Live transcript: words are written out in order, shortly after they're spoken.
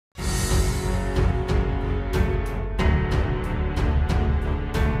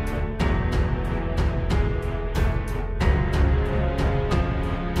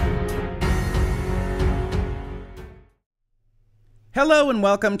Hello and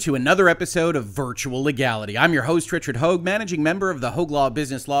welcome to another episode of Virtual Legality. I'm your host, Richard Hoeg, managing member of the Hoeg Law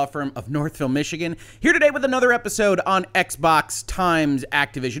Business Law Firm of Northville, Michigan, here today with another episode on Xbox times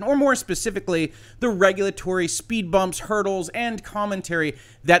Activision, or more specifically, the regulatory speed bumps, hurdles, and commentary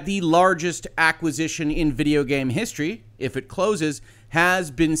that the largest acquisition in video game history, if it closes,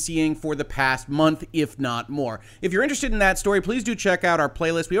 has been seeing for the past month, if not more. If you're interested in that story, please do check out our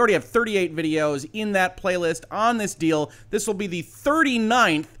playlist. We already have 38 videos in that playlist on this deal. This will be the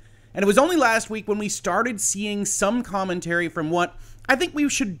 39th, and it was only last week when we started seeing some commentary from what I think we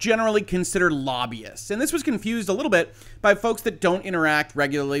should generally consider lobbyists. And this was confused a little bit by folks that don't interact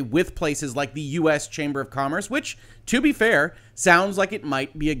regularly with places like the U.S. Chamber of Commerce, which, to be fair, sounds like it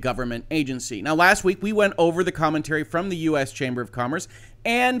might be a government agency. Now, last week, we went over the commentary from the U.S. Chamber of Commerce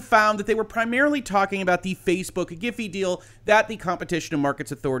and found that they were primarily talking about the Facebook Giphy deal that the Competition and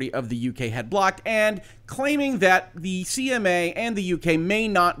Markets Authority of the UK had blocked, and claiming that the CMA and the UK may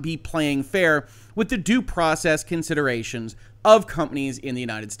not be playing fair with the due process considerations of companies in the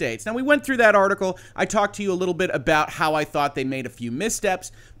United States. Now, we went through that article. I talked to you a little bit about how I thought they made a few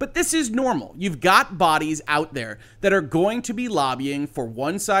missteps, but this is normal. You've got bodies out there that are going to be lobbying for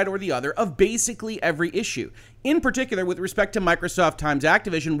one side or the other of basically every issue. In particular, with respect to Microsoft times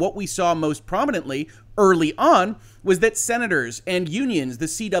Activision, what we saw most prominently early on was that senators and unions, the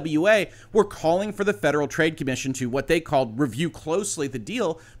CWA, were calling for the Federal Trade Commission to what they called review closely the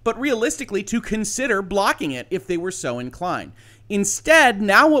deal, but realistically to consider blocking it if they were so inclined. Instead,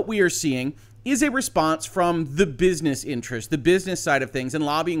 now what we are seeing is a response from the business interest, the business side of things, and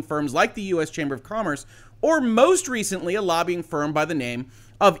lobbying firms like the U.S. Chamber of Commerce, or most recently a lobbying firm by the name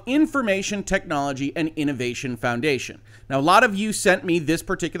of Information Technology and Innovation Foundation. Now, a lot of you sent me this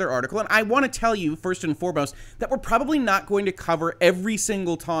particular article, and I want to tell you, first and foremost, that we're probably not going to cover every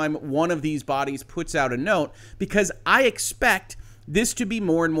single time one of these bodies puts out a note, because I expect this to be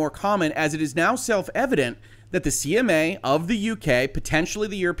more and more common, as it is now self-evident that the CMA of the UK, potentially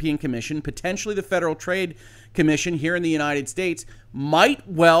the European Commission, potentially the Federal Trade Commission here in the United States, might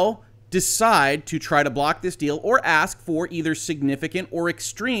well decide to try to block this deal or ask for either significant or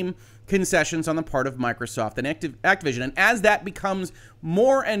extreme concessions on the part of Microsoft and Activision. And as that becomes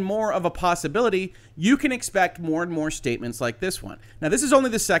more and more of a possibility, you can expect more and more statements like this one. Now, this is only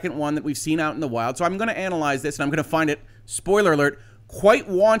the second one that we've seen out in the wild, so I'm going to analyze this, and I'm going to find it, spoiler alert, quite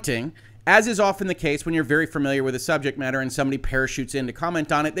wanting. As is often the case when you're very familiar with a subject matter and somebody parachutes in to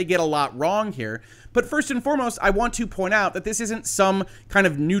comment on it, they get a lot wrong here. But first and foremost, I want to point out that this isn't some kind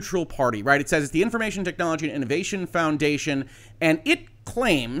of neutral party, right? It says it's the Information Technology and Innovation Foundation, and it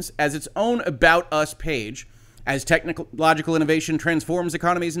claims as its own About Us page, as technological innovation transforms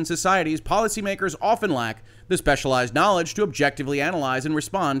economies and societies, policymakers often lack the specialized knowledge to objectively analyze and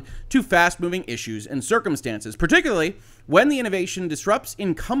respond to fast-moving issues and circumstances, particularly when the innovation disrupts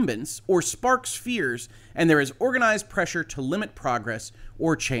incumbents or sparks fears and there is organized pressure to limit progress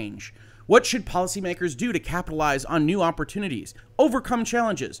or change. What should policymakers do to capitalize on new opportunities, overcome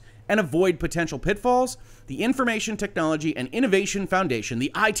challenges, and avoid potential pitfalls? The Information Technology and Innovation Foundation,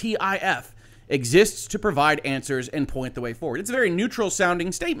 the ITIF, exists to provide answers and point the way forward. It's a very neutral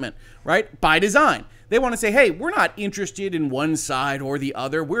sounding statement, right? By design. They want to say, hey, we're not interested in one side or the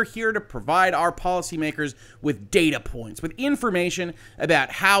other. We're here to provide our policymakers with data points, with information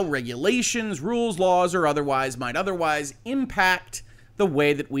about how regulations, rules, laws, or otherwise might otherwise impact the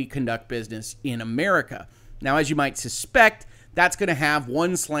way that we conduct business in America. Now, as you might suspect, that's going to have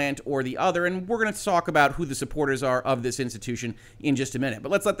one slant or the other, and we're going to talk about who the supporters are of this institution in just a minute.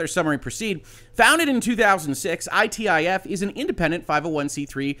 But let's let their summary proceed. Founded in 2006, ITIF is an independent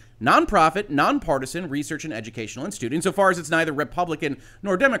 501c3 nonprofit, nonpartisan research and educational institute. Insofar as it's neither Republican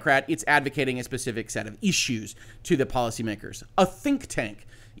nor Democrat, it's advocating a specific set of issues to the policymakers. A think tank,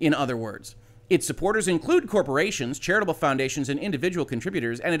 in other words. Its supporters include corporations, charitable foundations, and individual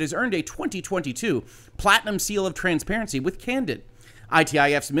contributors, and it has earned a 2022 Platinum Seal of Transparency with Candid.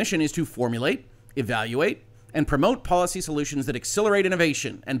 ITIF's mission is to formulate, evaluate, and promote policy solutions that accelerate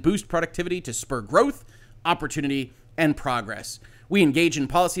innovation and boost productivity to spur growth, opportunity, and progress. We engage in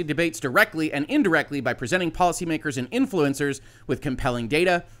policy debates directly and indirectly by presenting policymakers and influencers with compelling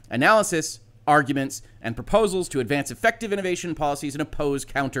data, analysis, arguments, and proposals to advance effective innovation policies and oppose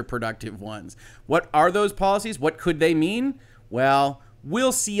counterproductive ones. What are those policies? What could they mean? Well,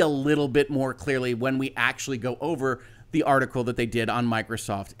 we'll see a little bit more clearly when we actually go over the article that they did on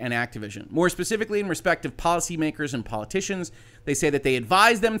Microsoft and Activision. More specifically, in respect of policymakers and politicians, they say that they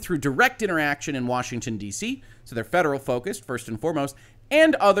advise them through direct interaction in Washington, D.C., so they're federal focused, first and foremost,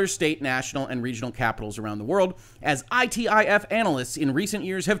 and other state, national, and regional capitals around the world, as ITIF analysts in recent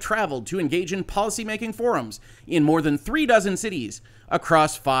years have traveled to engage in policymaking forums in more than 36 cities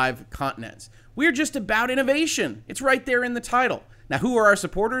across 5 continents. We're just about innovation. It's right there in the title. Now, who are our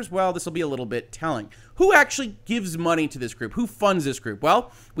supporters? Well, this will be a little bit telling. Who actually gives money to this group? Who funds this group?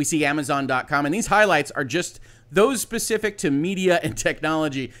 Well, we see Amazon.com, and these highlights are just those specific to media and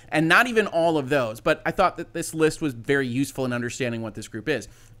technology, and not even all of those. But I thought that this list was very useful in understanding what this group is.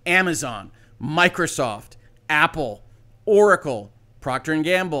 Amazon, Microsoft, Apple, Oracle, Procter &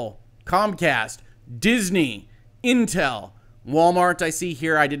 Gamble, Comcast, Disney, Intel, Walmart, I see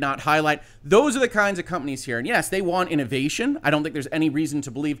here, I did not highlight. Those are the kinds of companies here. And yes, they want innovation. I don't think there's any reason to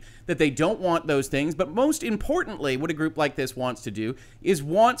believe that they don't want those things. But most importantly, what a group like this wants to do is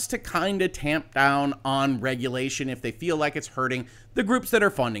wants to kind of tamp down on regulation if they feel like it's hurting the groups that are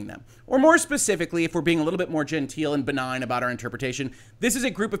funding them. Or more specifically, if we're being a little bit more genteel and benign about our interpretation, this is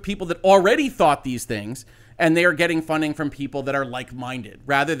a group of people that already thought these things, and they are getting funding from people that are like-minded.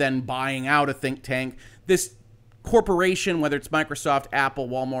 Rather than buying out a think tank, this corporation, whether it's Microsoft, Apple,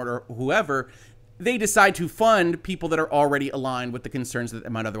 Walmart, or whoever, they decide to fund people that are already aligned with the concerns that they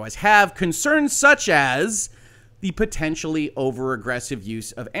might otherwise have. Concerns such as the potentially over-aggressive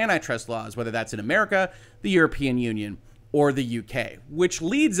use of antitrust laws, whether that's in America, the European Union, or the UK. Which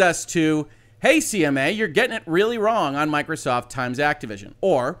leads us to, hey, CMA, you're getting it really wrong on Microsoft times Activision.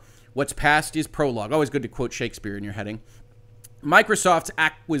 Or, what's past is prologue. Always good to quote Shakespeare in your heading. Microsoft's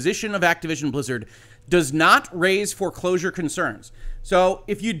acquisition of Activision Blizzard does not raise foreclosure concerns. So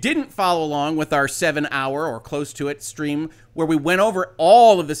if you didn't follow along with our 7-hour or close to it stream where we went over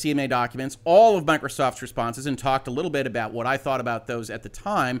all of the CMA documents, all of Microsoft's responses, and talked a little bit about what I thought about those at the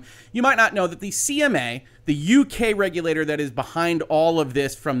time, you might not know that the CMA, the UK regulator that is behind all of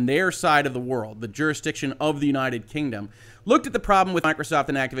this from their side of the world, the jurisdiction of the United Kingdom, looked at the problem with Microsoft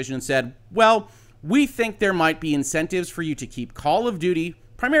and Activision and said, well, we think there might be incentives for you to keep Call of Duty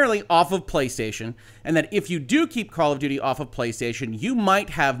primarily off of PlayStation, and that if you do keep Call of Duty off of PlayStation, you might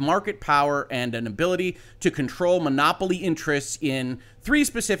have market power and an ability to control monopoly interests in 3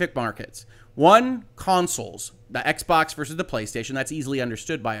 specific markets. 1, consoles, the Xbox versus the PlayStation. That's easily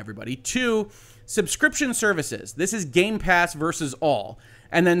understood by everybody. 2, subscription services. This is Game Pass versus all.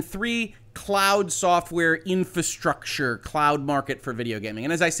 And then 3, cloud software infrastructure, cloud market for video gaming.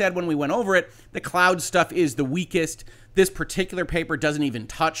 And as I said when we went over it, the cloud stuff is the weakest. This particular paper doesn't even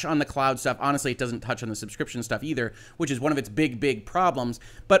touch on the cloud stuff. Honestly, it doesn't touch on the subscription stuff either, which is one of its big problems.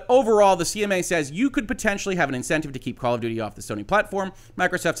 But overall, the CMA says you could potentially have an incentive to keep Call of Duty off the Sony platform.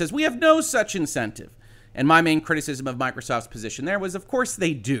 Microsoft says we have no such incentive. And my main criticism of Microsoft's position there was, of course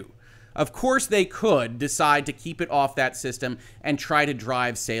they do. Of course they could decide to keep it off that system and try to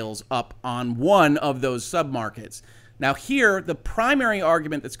drive sales up on one of those submarkets. Now here, the primary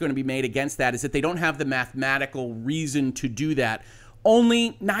argument that's going to be made against that is that they don't have the mathematical reason to do that.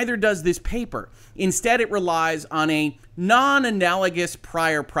 Only neither does this paper. Instead, it relies on a non-analogous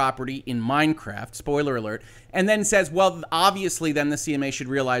prior property in Minecraft, spoiler alert, and then says, well, obviously then the CMA should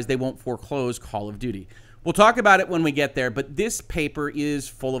realize they won't foreclose Call of Duty. We'll talk about it when we get there, but this paper is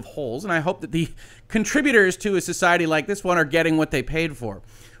full of holes, and I hope that the contributors to a society like this one are getting what they paid for.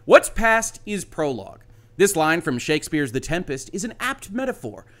 What's past is prologue. This line from Shakespeare's The Tempest is an apt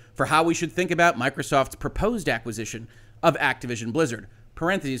metaphor for how we should think about Microsoft's proposed acquisition of Activision Blizzard.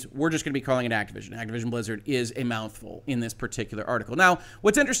 Parentheses, we're just going to be calling it Activision. Activision Blizzard is a mouthful in this particular article. Now,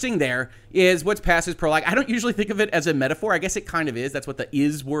 what's interesting there is what's past is prologue. I don't usually think of it as a metaphor. I guess it kind of is. That's what the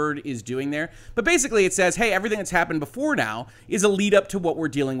is word is doing there. But basically it says, hey, everything that's happened before now is a lead up to what we're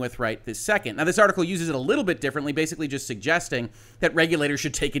dealing with right this second. Now, this article uses it a little bit differently, basically just suggesting that regulators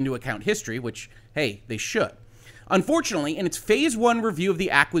should take into account history, which, hey, they should. Unfortunately, in its Phase 1 review of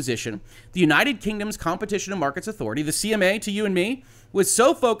the acquisition, the United Kingdom's Competition and Markets Authority, the CMA to you and me, was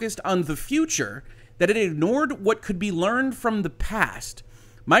so focused on the future that it ignored what could be learned from the past.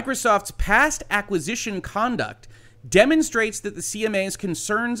 Microsoft's past acquisition conduct demonstrates that the CMA's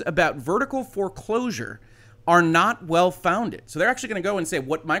concerns about vertical foreclosure are not well-founded. So they're actually going to go and say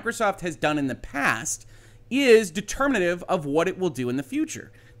what Microsoft has done in the past is determinative of what it will do in the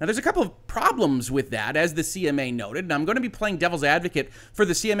future. Now, there's a couple of problems with that, as the CMA noted, and I'm going to be playing devil's advocate for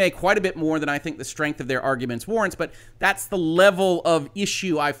the CMA quite a bit more than I think the strength of their arguments warrants, but that's the level of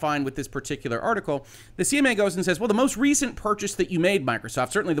issue I find with this particular article. The CMA goes and says, well, the most recent purchase that you made,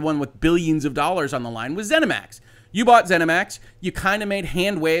 Microsoft, certainly the one with billions of dollars on the line, was ZeniMax. You bought ZeniMax. You kind of made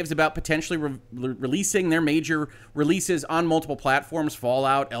hand waves about potentially releasing their major releases on multiple platforms,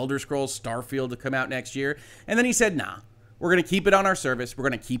 Fallout, Elder Scrolls, Starfield to come out next year. And then he said, nah, we're going to keep it on our service. We're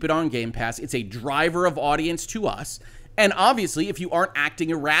going to keep it on Game Pass. It's a driver of audience to us. And obviously, if you aren't acting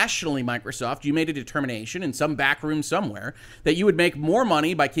irrationally, Microsoft, you made a determination in some back room somewhere that you would make more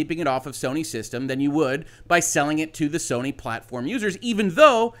money by keeping it off of Sony's system than you would by selling it to the Sony platform users, even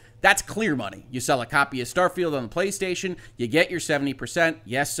though that's clear money. You sell a copy of Starfield on the PlayStation, you get your 70%.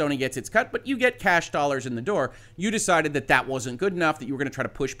 Yes, Sony gets its cut, but you get cash dollars in the door. You decided that that wasn't good enough, that you were going to try to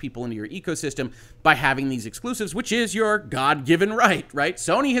push people into your ecosystem by having these exclusives, which is your God-given right?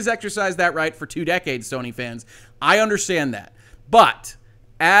 Sony has exercised that right for 2 decades, Sony fans. I understand that. But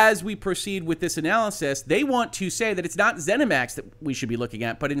as we proceed with this analysis, they want to say that it's not ZeniMax that we should be looking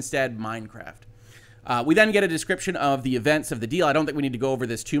at, but instead Minecraft. We then get a description of the events of the deal. I don't think we need to go over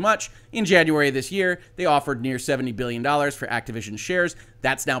this too much. In January of this year, they offered near $70 billion for Activision shares.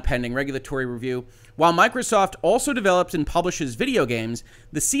 That's now pending regulatory review. While Microsoft also develops and publishes video games,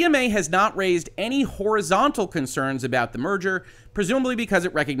 the CMA has not raised any horizontal concerns about the merger, presumably because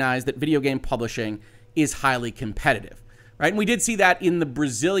it recognized that video game publishing is highly competitive. And we did see that in the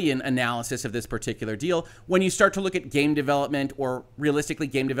Brazilian analysis of this particular deal. When you start to look at game development, or realistically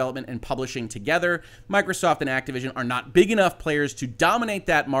game development and publishing together, Microsoft and Activision are not big enough players to dominate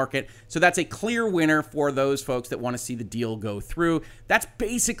that market. So that's a clear winner for those folks that want to see the deal go through. That's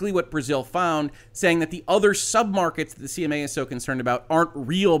basically what Brazil found, saying that the other sub-markets that the CMA is so concerned about aren't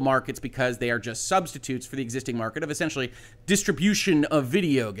real markets because they are just substitutes for the existing market of essentially distribution of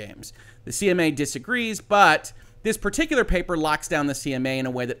video games. The CMA disagrees, but this particular paper locks down the CMA in a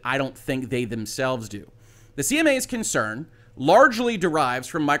way that I don't think they themselves do. The CMA's concern largely derives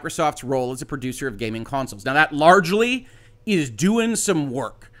from Microsoft's role as a producer of gaming consoles. Now, that largely is doing some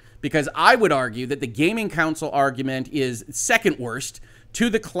work, because I would argue that the gaming console argument is second worst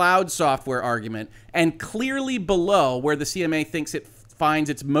to the cloud software argument, and clearly below where the CMA thinks it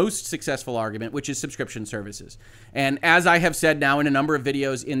finds its most successful argument, which is subscription services. And as I have said now in a number of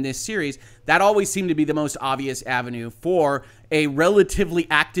videos in this series, that always seemed to be the most obvious avenue for a relatively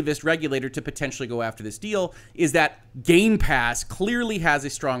activist regulator to potentially go after this deal, is that Game Pass clearly has a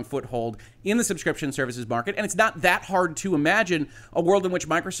strong foothold in the subscription services market, and it's not that hard to imagine a world in which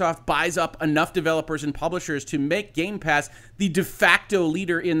Microsoft buys up enough developers and publishers to make Game Pass the de facto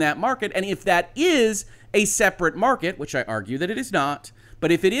leader in that market. And if that is a separate market, which I argue that it is not,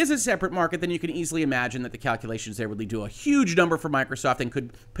 but if it is a separate market, then you can easily imagine that the calculations there would lead to a huge number for Microsoft and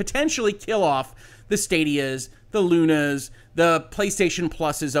could potentially kill off the Stadias, the Lunas, the PlayStation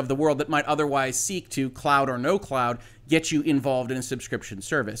Pluses of the world that might otherwise seek to, cloud or no cloud, get you involved in a subscription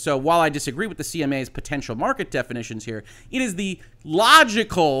service. So while I disagree with the CMA's potential market definitions here, it is the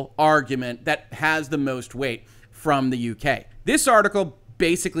logical argument that has the most weight from the UK. This article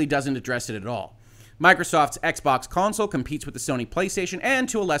basically doesn't address it at all. Microsoft's Xbox console competes with the Sony PlayStation and,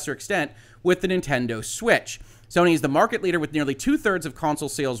 to a lesser extent, with the Nintendo Switch. Sony is the market leader with nearly 2/3 of console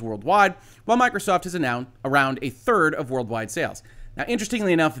sales worldwide, while Microsoft is around 1/3 of worldwide sales. Now,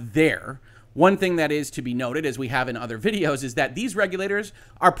 interestingly enough one thing that is to be noted, as we have in other videos, is that these regulators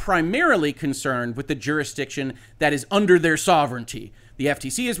are primarily concerned with the jurisdiction that is under their sovereignty. The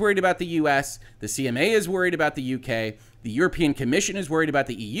FTC is worried about the US, the CMA is worried about the UK, the European Commission is worried about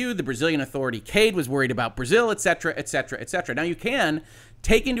the EU, the Brazilian authority CADE was worried about Brazil, etc., etc., etc. Now, you can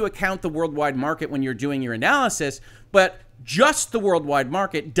take into account the worldwide market when you're doing your analysis, but just the worldwide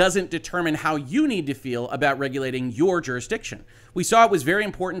market doesn't determine how you need to feel about regulating your jurisdiction. We saw it was very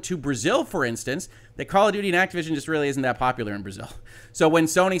important to Brazil, for instance, that Call of Duty and Activision just really isn't that popular in Brazil. So when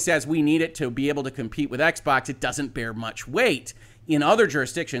Sony says we need it to be able to compete with Xbox, it doesn't bear much weight. In other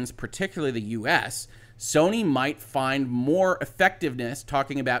jurisdictions, particularly the US, Sony might find more effectiveness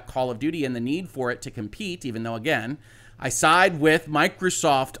talking about Call of Duty and the need for it to compete, even though, again, I side with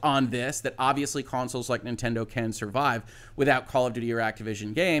Microsoft on this, that obviously consoles like Nintendo can survive without Call of Duty or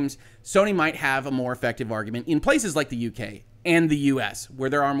Activision games. Sony might have a more effective argument in places like the UK and the US,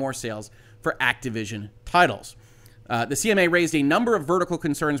 where there are more sales for Activision titles. The CMA raised a number of vertical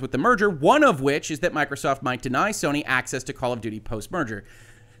concerns with the merger, one of which is that Microsoft might deny Sony access to Call of Duty post-merger.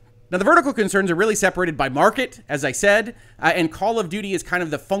 Now, the vertical concerns are really separated by market, as I said, and Call of Duty is kind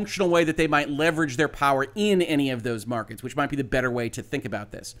of the functional way that they might leverage their power in any of those markets, which might be the better way to think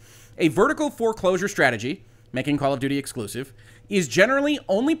about this. A vertical foreclosure strategy, making Call of Duty exclusive, is generally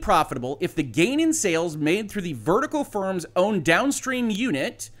only profitable if the gain in sales made through the vertical firm's own downstream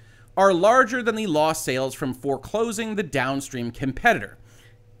unit are larger than the lost sales from foreclosing the downstream competitor.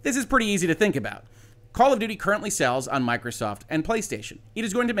 This is pretty easy to think about. Call of Duty currently sells on Microsoft and PlayStation. It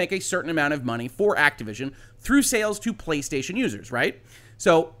is going to make a certain amount of money for Activision through sales to PlayStation users, right?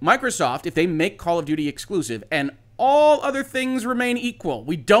 So Microsoft, if they make Call of Duty exclusive and all other things remain equal,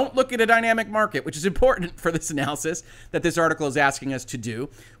 we don't look at a dynamic market, which is important for this analysis that this article is asking us to do,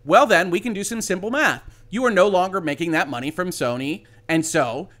 well then we can do some simple math. You are no longer making that money from Sony, and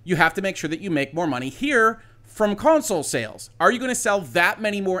so you have to make sure that you make more money here from console sales. Are you going to sell that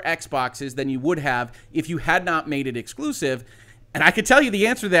many more Xboxes than you would have if you had not made it exclusive? And I can tell you the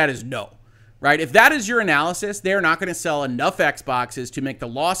answer to that is no, right? If that is your analysis, they're not going to sell enough Xboxes to make the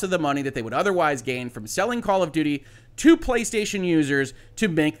loss of the money that they would otherwise gain from selling Call of Duty to PlayStation users to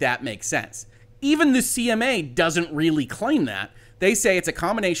make that make sense. Even the CMA doesn't really claim that. They say it's a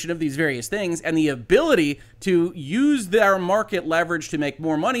combination of these various things and the ability to use their market leverage to make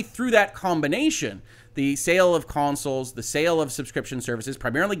more money through that combination. The sale of consoles, the sale of subscription services,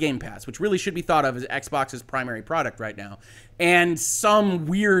 primarily Game Pass, which really should be thought of as Xbox's primary product right now, and some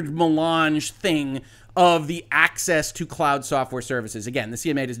weird melange thing of the access to cloud software services. Again, the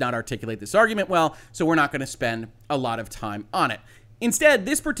CMA does not articulate this argument well, so we're not going to spend a lot of time on it. Instead,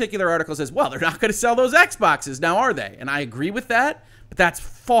 this particular article says, well, they're not going to sell those Xboxes now, are they? And I agree with that, but that's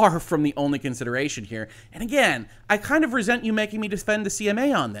far from the only consideration here. And again, I kind of resent you making me defend the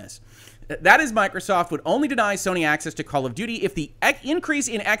CMA on this. That is, Microsoft would only deny Sony access to Call of Duty if the increase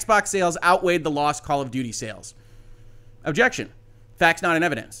in Xbox sales outweighed the lost Call of Duty sales. Objection. Facts not in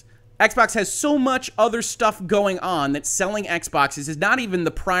evidence. Xbox has so much other stuff going on that selling Xboxes is not even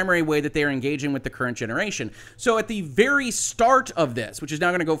the primary way that they are engaging with the current generation. So at the very start of this, which is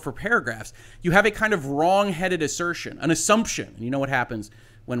now going to go for paragraphs, you have a kind of wrong-headed assertion, an assumption. And you know what happens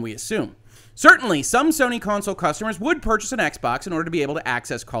when we assume. Certainly, some Sony console customers would purchase an Xbox in order to be able to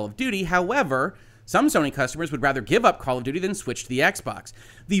access Call of Duty. However, some Sony customers would rather give up Call of Duty than switch to the Xbox.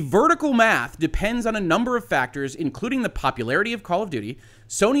 The vertical math depends on a number of factors, including the popularity of Call of Duty,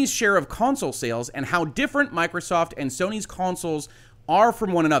 Sony's share of console sales, and how different Microsoft and Sony's consoles are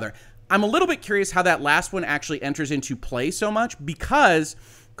from one another. I'm a little bit curious how that last one actually enters into play so much, because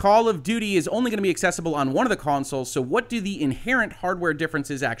Call of Duty is only going to be accessible on one of the consoles, so what do the inherent hardware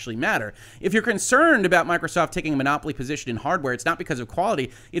differences actually matter? If you're concerned about Microsoft taking a monopoly position in hardware, it's not because of quality,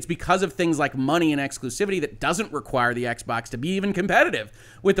 it's because of things like money and exclusivity that doesn't require the Xbox to be even competitive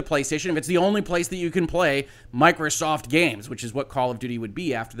with the PlayStation if it's the only place that you can play Microsoft games, which is what Call of Duty would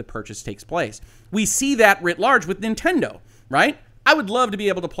be after the purchase takes place. We see that writ large with Nintendo, right? I would love to be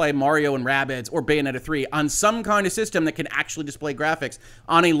able to play Mario and Rabbids or Bayonetta 3 on some kind of system that can actually display graphics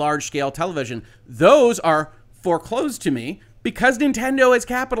on a large-scale television. Those are foreclosed to me because Nintendo has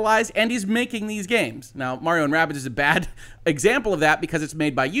capitalized and is making these games. Now, Mario and Rabbids is a bad example of that because it's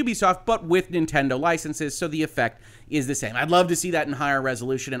made by Ubisoft, but with Nintendo licenses, so the effect is the same. I'd love to see that in higher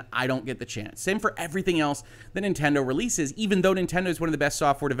resolution, and I don't get the chance. Same for everything else that Nintendo releases. Even though Nintendo is one of the best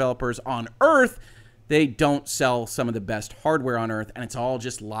software developers on Earth, they don't sell some of the best hardware on Earth, and it's all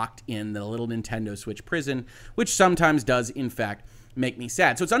just locked in the little Nintendo Switch prison, which sometimes does, in fact, make me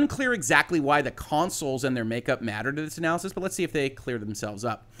sad. So it's unclear exactly why the consoles and their makeup matter to this analysis, but let's see if they clear themselves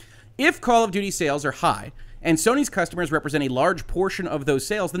up. If Call of Duty sales are high, and Sony's customers represent a large portion of those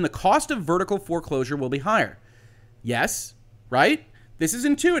sales, then the cost of vertical foreclosure will be higher. Yes, right? This is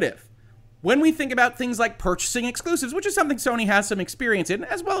intuitive. When we think about things like purchasing exclusives, which is something Sony has some experience in,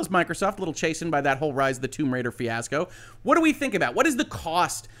 as well as Microsoft, a little chastened by that whole Rise of the Tomb Raider fiasco, what do we think about? What is the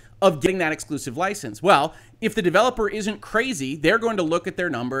cost of getting that exclusive license? Well, if the developer isn't crazy, they're going to look at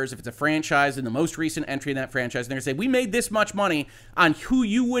their numbers. If it's a franchise and the most recent entry in that franchise, and they're going to say, we made this much money on who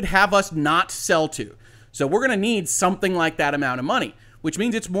you would have us not sell to. So we're going to need something like that amount of money, which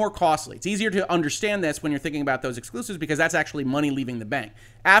means it's more costly. It's easier to understand this when you're thinking about those exclusives because that's actually money leaving the bank.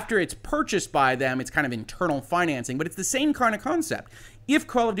 After it's purchased by them, it's kind of internal financing, but it's the same kind of concept. If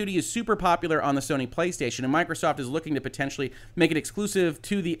Call of Duty is super popular on the Sony PlayStation and Microsoft is looking to potentially make it exclusive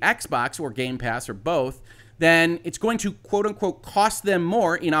to the Xbox or Game Pass or both, then it's going to quote-unquote cost them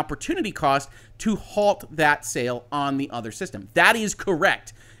more in opportunity cost to halt that sale on the other system. That is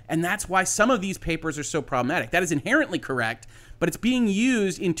correct. And that's why some of these papers are so problematic. That is inherently correct, but it's being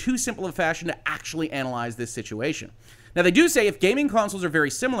used in too simple a fashion to actually analyze this situation. Now, they do say if gaming consoles are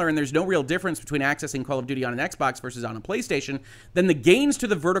very similar and there's no real difference between accessing Call of Duty on an Xbox versus on a PlayStation, then the gains to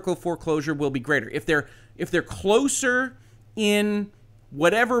the vertical foreclosure will be greater. If they're closer in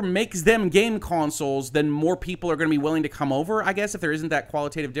whatever makes them game consoles, then more people are going to be willing to come over, I guess, if there isn't that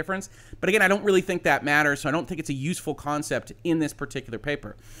qualitative difference. But again, I don't really think that matters, so I don't think it's a useful concept in this particular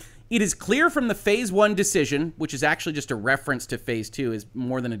paper. It is clear from the Phase 1 decision, which is actually just a reference to Phase 2, is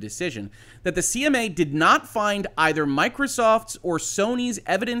more than a decision, that the CMA did not find either Microsoft's or Sony's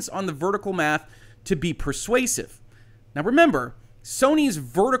evidence on the vertical math to be persuasive. Now remember, Sony's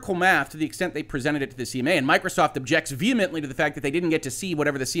vertical math, to the extent they presented it to the CMA, and Microsoft objects vehemently to the fact that they didn't get to see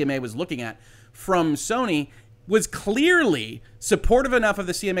whatever the CMA was looking at from Sony, was clearly supportive enough of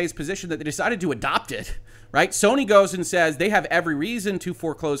the CMA's position that they decided to adopt it, right? Sony goes and says they have every reason to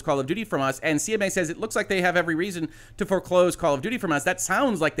foreclose Call of Duty from us, and CMA says it looks like they have every reason to foreclose Call of Duty from us. That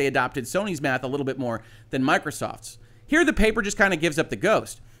sounds like they adopted Sony's math a little bit more than Microsoft's. Here, the paper just kind of gives up the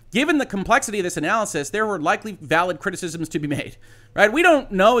ghost. Given the complexity of this analysis, there were likely valid criticisms to be made, right? We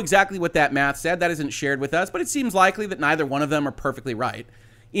don't know exactly what that math said. That isn't shared with us, but it seems likely that neither one of them are perfectly right.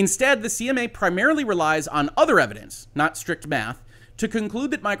 Instead, the CMA primarily relies on other evidence, not strict math, to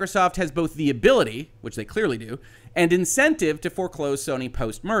conclude that Microsoft has both the ability, which they clearly do, and incentive to foreclose Sony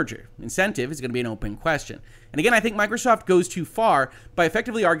post-merger. Incentive is going to be an open question. And again, I think Microsoft goes too far by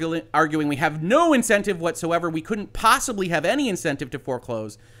effectively arguing we have no incentive whatsoever, we couldn't possibly have any incentive to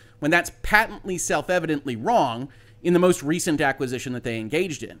foreclose, when that's patently self-evidently wrong in the most recent acquisition that they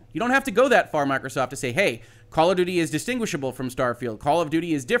engaged in. You don't have to go that far, Microsoft, to say, hey, Call of Duty is distinguishable from Starfield, Call of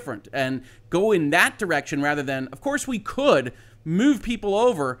Duty is different, and go in that direction rather than, of course we could move people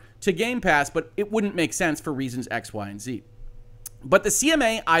over to Game Pass, but it wouldn't make sense for reasons X, Y, and Z. But the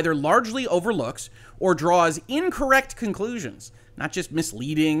CMA either largely overlooks or draws incorrect conclusions, not just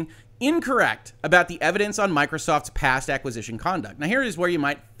misleading, incorrect about the evidence on Microsoft's past acquisition conduct. Now here is where you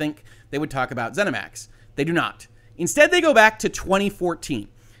might think they would talk about ZeniMax. They do not. Instead, they go back to 2014,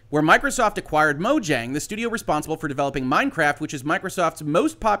 where Microsoft acquired Mojang, the studio responsible for developing Minecraft, which is Microsoft's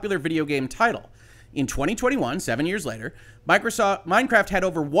most popular video game title. In 2021, 7 years later, Minecraft had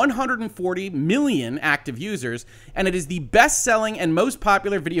over 140 million active users, and it is the best-selling and most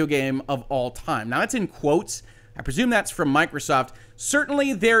popular video game of all time. Now, it's in quotes. I presume that's from Microsoft.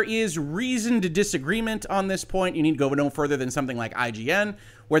 Certainly, there is reason to disagreement on this point. You need to go no further than something like IGN,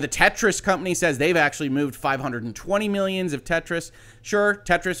 where the Tetris company says they've actually moved 520 millions of Tetris. Sure,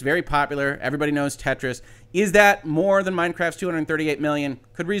 Tetris, very popular. Everybody knows Tetris. Is that more than Minecraft's 238 million?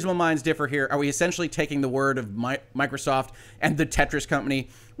 Could reasonable minds differ here? Are we essentially taking the word of Microsoft and the Tetris company?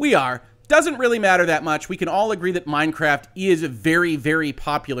 We are. Doesn't really matter that much. We can all agree that Minecraft is a very, very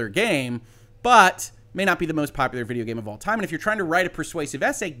popular game, but may not be the most popular video game of all time. And if you're trying to write a persuasive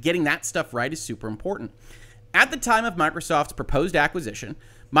essay, getting that stuff right is super important. At the time of Microsoft's proposed acquisition,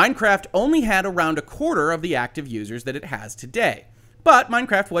 Minecraft only had around a quarter of the active users that it has today. But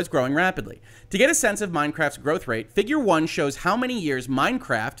Minecraft was growing rapidly. To get a sense of Minecraft's growth rate, Figure 1 shows how many years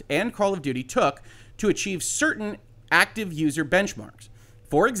Minecraft and Call of Duty took to achieve certain active user benchmarks.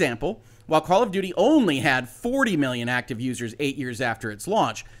 For example, while Call of Duty only had 40 million active users 8 years after its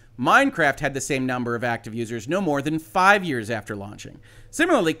launch, Minecraft had the same number of active users no more than 5 years after launching.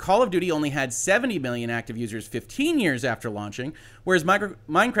 Similarly, Call of Duty only had 70 million active users 15 years after launching, whereas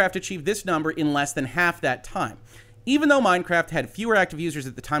Minecraft achieved this number in less than half that time. Even though Minecraft had fewer active users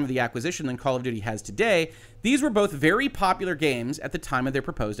at the time of the acquisition than Call of Duty has today, these were both very popular games at the time of their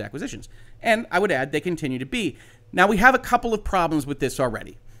proposed acquisitions. And I would add, they continue to be. Now, we have a couple of problems with this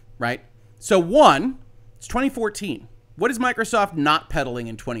already, right? So one, it's 2014. What is Microsoft not peddling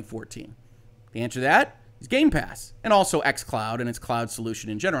in 2014? The answer to that is Game Pass, and also xCloud and its cloud solution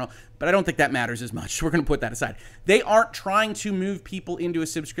in general, but I don't think that matters as much, so we're going to put that aside. They aren't trying to move people into a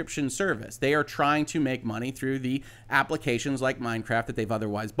subscription service. They are trying to make money through the applications like Minecraft that they've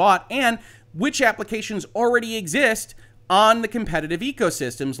otherwise bought, and which applications already exist on the competitive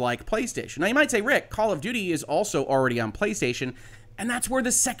ecosystems like PlayStation. Now, you might say, Rick, Call of Duty is also already on PlayStation, and that's where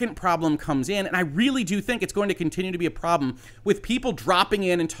the second problem comes in, and I really do think it's going to continue to be a problem with people dropping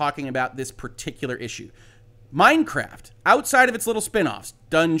in and talking about this particular issue. Minecraft, outside of its little spin-offs,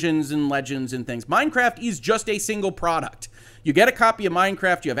 Dungeons and Legends and things, Minecraft is just a single product. You get a copy of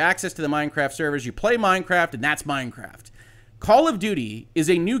Minecraft, you have access to the Minecraft servers, you play Minecraft, and that's Minecraft. Call of Duty is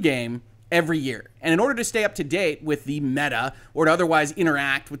a new game every year, and in order to stay up to date with the meta or to otherwise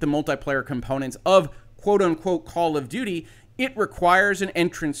interact with the multiplayer components of quote-unquote Call of Duty, it requires an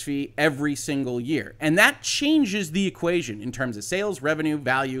entrance fee every single year. And that changes the equation in terms of sales, revenue,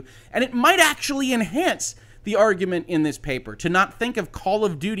 value, and it might actually enhance the argument in this paper to not think of Call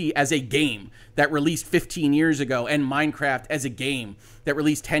of Duty as a game that released 15 years ago and Minecraft as a game that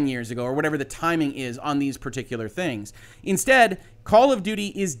released 10 years ago, or whatever the timing is on these particular things. Instead, Call of Duty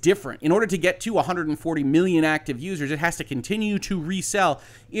is different. In order to get to 140 million active users, it has to continue to resell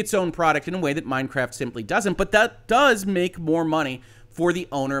its own product in a way that Minecraft simply doesn't, but that does make more money for the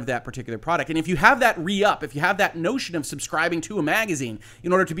owner of that particular product. And if you have that re-up, if you have that notion of subscribing to a magazine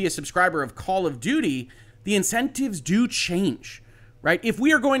in order to be a subscriber of Call of Duty, the incentives do change, right? If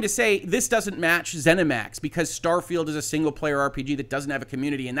we are going to say this doesn't match ZeniMax because Starfield is a single-player RPG that doesn't have a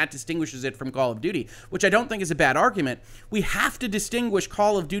community and that distinguishes it from Call of Duty, which I don't think is a bad argument, we have to distinguish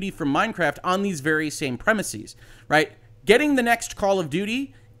Call of Duty from Minecraft on these very same premises, right? Getting the next Call of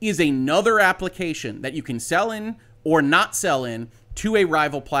Duty is another application that you can sell in or not sell in to a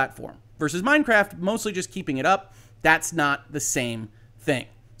rival platform. Versus Minecraft, mostly just keeping it up, that's not the same thing.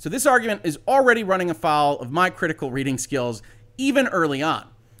 So this argument is already running afoul of my critical reading skills even early on.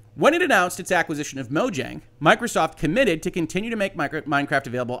 When it announced its acquisition of Mojang, Microsoft committed to continue to make Minecraft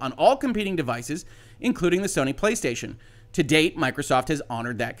available on all competing devices, including the Sony PlayStation. To date, Microsoft has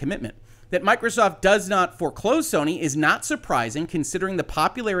honored that commitment. That Microsoft does not foreclose Sony is not surprising considering the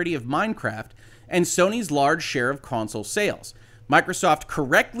popularity of Minecraft and Sony's large share of console sales. Microsoft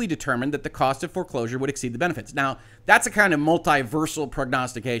correctly determined that the cost of foreclosure would exceed the benefits. Now, that's a kind of multiversal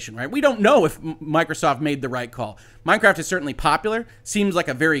prognostication, right? We don't know if Microsoft made the right call. Minecraft is certainly popular, seems like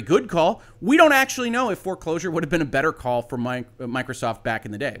a very good call. We don't actually know if foreclosure would have been a better call for Microsoft back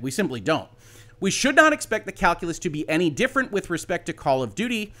in the day. We simply don't. We should not expect the calculus to be any different with respect to Call of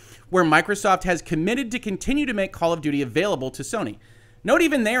Duty, where Microsoft has committed to continue to make Call of Duty available to Sony. Note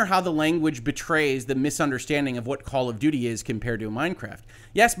even there how the language betrays the misunderstanding of what Call of Duty is compared to Minecraft.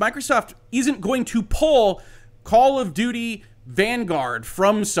 Yes, Microsoft isn't going to pull Call of Duty Vanguard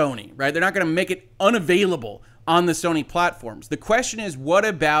from Sony, right? They're not going to make it unavailable on the Sony platforms. The question is, what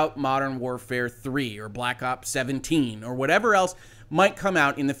about Modern Warfare 3 or Black Ops 17 or whatever else might come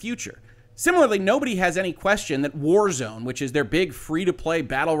out in the future? Similarly, nobody has any question that Warzone, which is their big free-to-play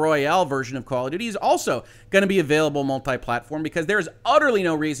battle royale version of Call of Duty, is also going to be available multi-platform because there is utterly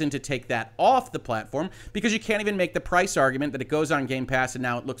no reason to take that off the platform because you can't even make the price argument that it goes on Game Pass and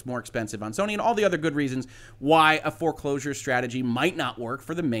now it looks more expensive on Sony and all the other good reasons why a foreclosure strategy might not work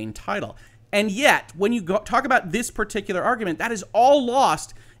for the main title. And yet, when you talk about this particular argument, that is all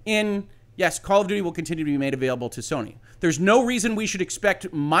lost in, yes, Call of Duty will continue to be made available to Sony. There's no reason we should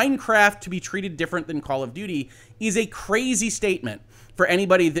expect Minecraft to be treated different than Call of Duty is a crazy statement for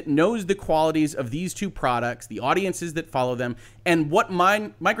anybody that knows the qualities of these two products, the audiences that follow them, and what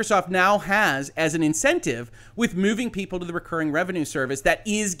Microsoft now has as an incentive with moving people to the recurring revenue service that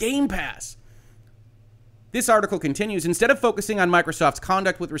is Game Pass. This article continues, instead of focusing on Microsoft's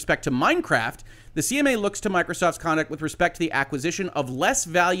conduct with respect to Minecraft, the CMA looks to Microsoft's conduct with respect to the acquisition of less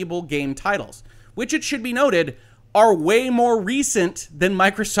valuable game titles, which it should be noted are way more recent than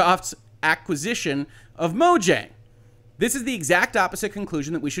Microsoft's acquisition of Mojang. This is the exact opposite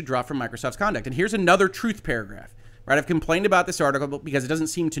conclusion that we should draw from Microsoft's conduct. And here's another truth paragraph. Right, I've complained about this article because it doesn't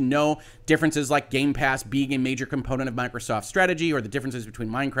seem to know differences like Game Pass being a major component of Microsoft's strategy or the differences between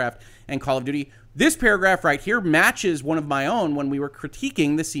Minecraft and Call of Duty. This paragraph right here matches one of my own when we were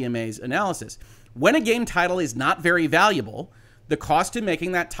critiquing the CMA's analysis. When a game title is not very valuable, the cost in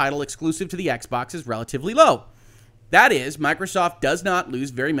making that title exclusive to the Xbox is relatively low. That is, Microsoft does not lose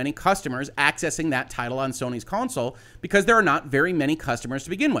very many customers accessing that title on Sony's console because there are not very many customers to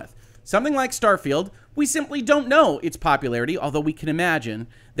begin with. Something like Starfield, we simply don't know its popularity, although we can imagine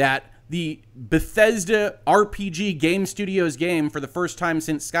that the Bethesda RPG Game Studios game for the first time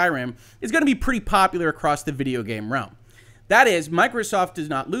since Skyrim is going to be pretty popular across the video game realm. That is, Microsoft does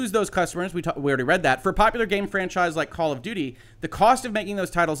not lose those customers. We already read that. For a popular game franchise like Call of Duty, the cost of making those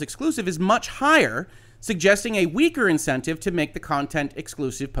titles exclusive is much higher, suggesting a weaker incentive to make the content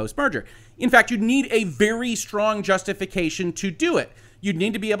exclusive post-merger. In fact, you'd need a very strong justification to do it. You'd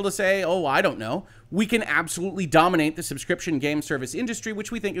need to be able to say, oh, I don't know, we can absolutely dominate the subscription game service industry,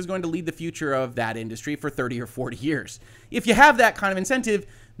 which we think is going to lead the future of that industry for 30 or 40 years. If you have that kind of incentive,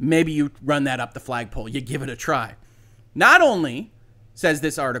 maybe you run that up the flagpole, you give it a try. Not only, says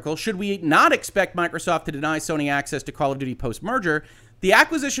this article, should we not expect Microsoft to deny Sony access to Call of Duty post-merger, the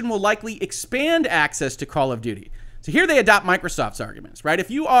acquisition will likely expand access to Call of Duty. So here they adopt Microsoft's arguments, right?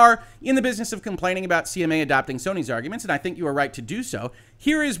 If you are in the business of complaining about CMA adopting Sony's arguments, and I think you are right to do so,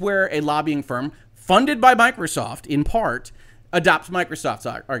 here is where a lobbying firm funded by Microsoft, in part, adopts Microsoft's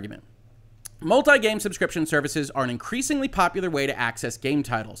argument. Multi-game subscription services are an increasingly popular way to access game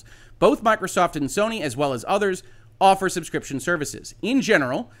titles. Both Microsoft and Sony, as well as others, offer subscription services. In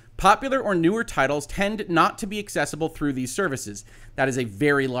general, popular or newer titles tend not to be accessible through these services. That is a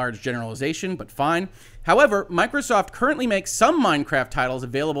very large generalization, but fine. However, Microsoft currently makes some Minecraft titles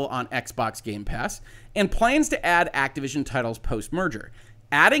available on Xbox Game Pass and plans to add Activision titles post-merger.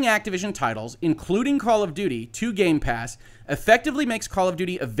 Adding Activision titles, including Call of Duty, to Game Pass effectively makes Call of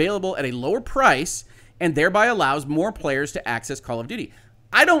Duty available at a lower price and thereby allows more players to access Call of Duty.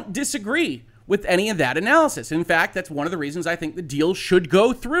 I don't disagree with any of that analysis. In fact, that's one of the reasons I think the deal should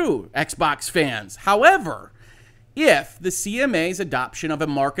go through, Xbox fans. However, if the CMA's adoption of a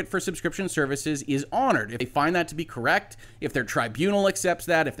market for subscription services is honored, if they find that to be correct, if their tribunal accepts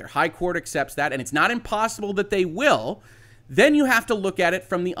that, if their high court accepts that, and it's not impossible that they will, then you have to look at it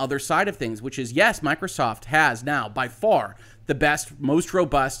from the other side of things, which is, yes, Microsoft has now by far the best, most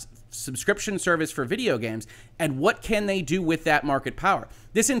robust subscription service for video games, and what can they do with that market power?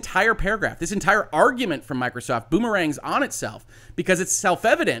 This entire paragraph, this entire argument from Microsoft boomerangs on itself because it's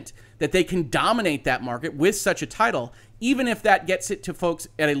self-evident that they can dominate that market with such a title, even if that gets it to folks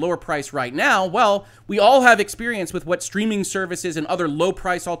at a lower price right now. Well, we all have experience with what streaming services and other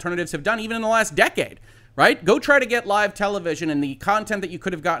low-price alternatives have done even in the last decade, right? Go try to get live television and the content that you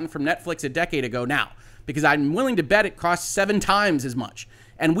could have gotten from Netflix a decade ago now, because I'm willing to bet it costs 7 times as much.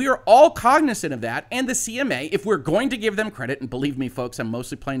 And we are all cognizant of that. And the CMA, if we're going to give them credit, and believe me, folks, I'm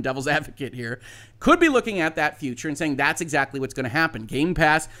mostly playing devil's advocate here, could be looking at that future and saying that's exactly what's going to happen. Game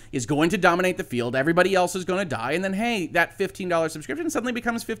Pass is going to dominate the field. Everybody else is going to die. And then, hey, that $15 subscription suddenly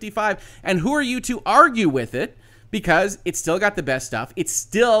becomes $55. And who are you to argue with it? Because it's still got the best stuff. It's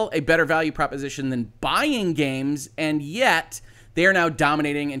still a better value proposition than buying games. And yet they are now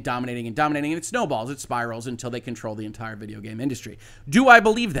dominating and dominating and dominating, and it snowballs, it spirals until they control the entire video game industry. Do I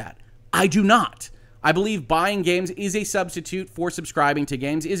believe that? I do not. I believe buying games is a substitute for subscribing to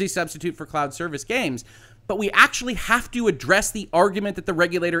games, is a substitute for cloud service games, but we actually have to address the argument that the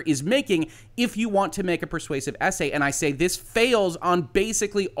regulator is making if you want to make a persuasive essay, and I say this fails on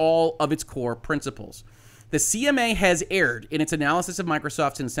basically all of its core principles. The CMA has erred in its analysis of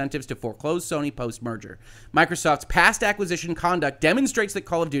Microsoft's incentives to foreclose Sony post-merger. Microsoft's past acquisition conduct demonstrates that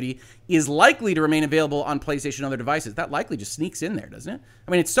Call of Duty is likely to remain available on PlayStation and other devices. That likely just sneaks in there, doesn't it?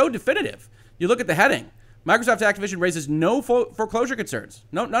 I mean, it's so definitive. You look at the heading. Microsoft Activision raises no foreclosure concerns.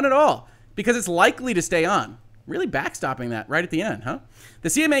 No, none at all, because it's likely to stay on. Really backstopping that right at the end, huh? The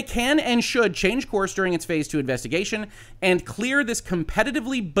CMA can and should change course during its Phase 2 investigation and clear this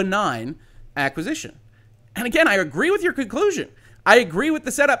competitively benign acquisition. And again, I agree with your conclusion. I agree with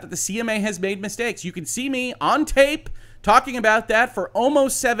the setup that the CMA has made mistakes. You can see me on tape talking about that for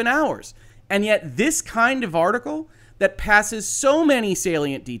almost 7 hours. And yet this kind of article that passes so many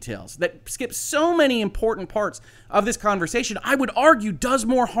salient details, that skips so many important parts of this conversation, I would argue does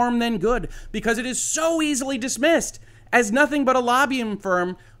more harm than good, because it is so easily dismissed as nothing but a lobbying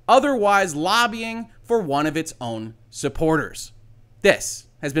firm otherwise lobbying for one of its own supporters. This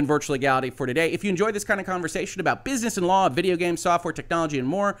has been Virtual Legality for today. If you enjoyed this kind of conversation about business and law, video games, software, technology, and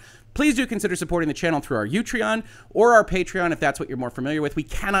more, please do consider supporting the channel through our Utreon or our Patreon if that's what you're more familiar with. We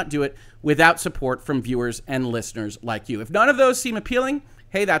cannot do it without support from viewers and listeners like you. If none of those seem appealing,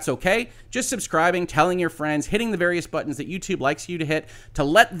 hey, that's okay. Just subscribing, telling your friends, hitting the various buttons that YouTube likes you to hit to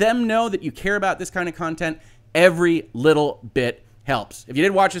let them know that you care about this kind of content. Every little bit helps. If you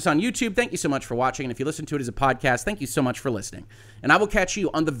did watch this on YouTube, thank you so much for watching. And if you listen to it as a podcast, thank you so much for listening. And I will catch you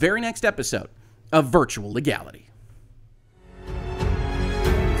on the very next episode of Virtual Legality.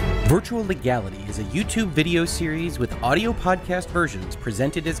 Virtual Legality is a YouTube video series with audio podcast versions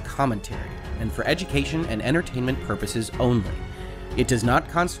presented as commentary and for education and entertainment purposes only. It does not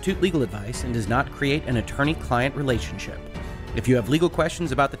constitute legal advice and does not create an attorney-client relationship. If you have legal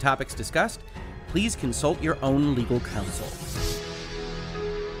questions about the topics discussed, please consult your own legal counsel.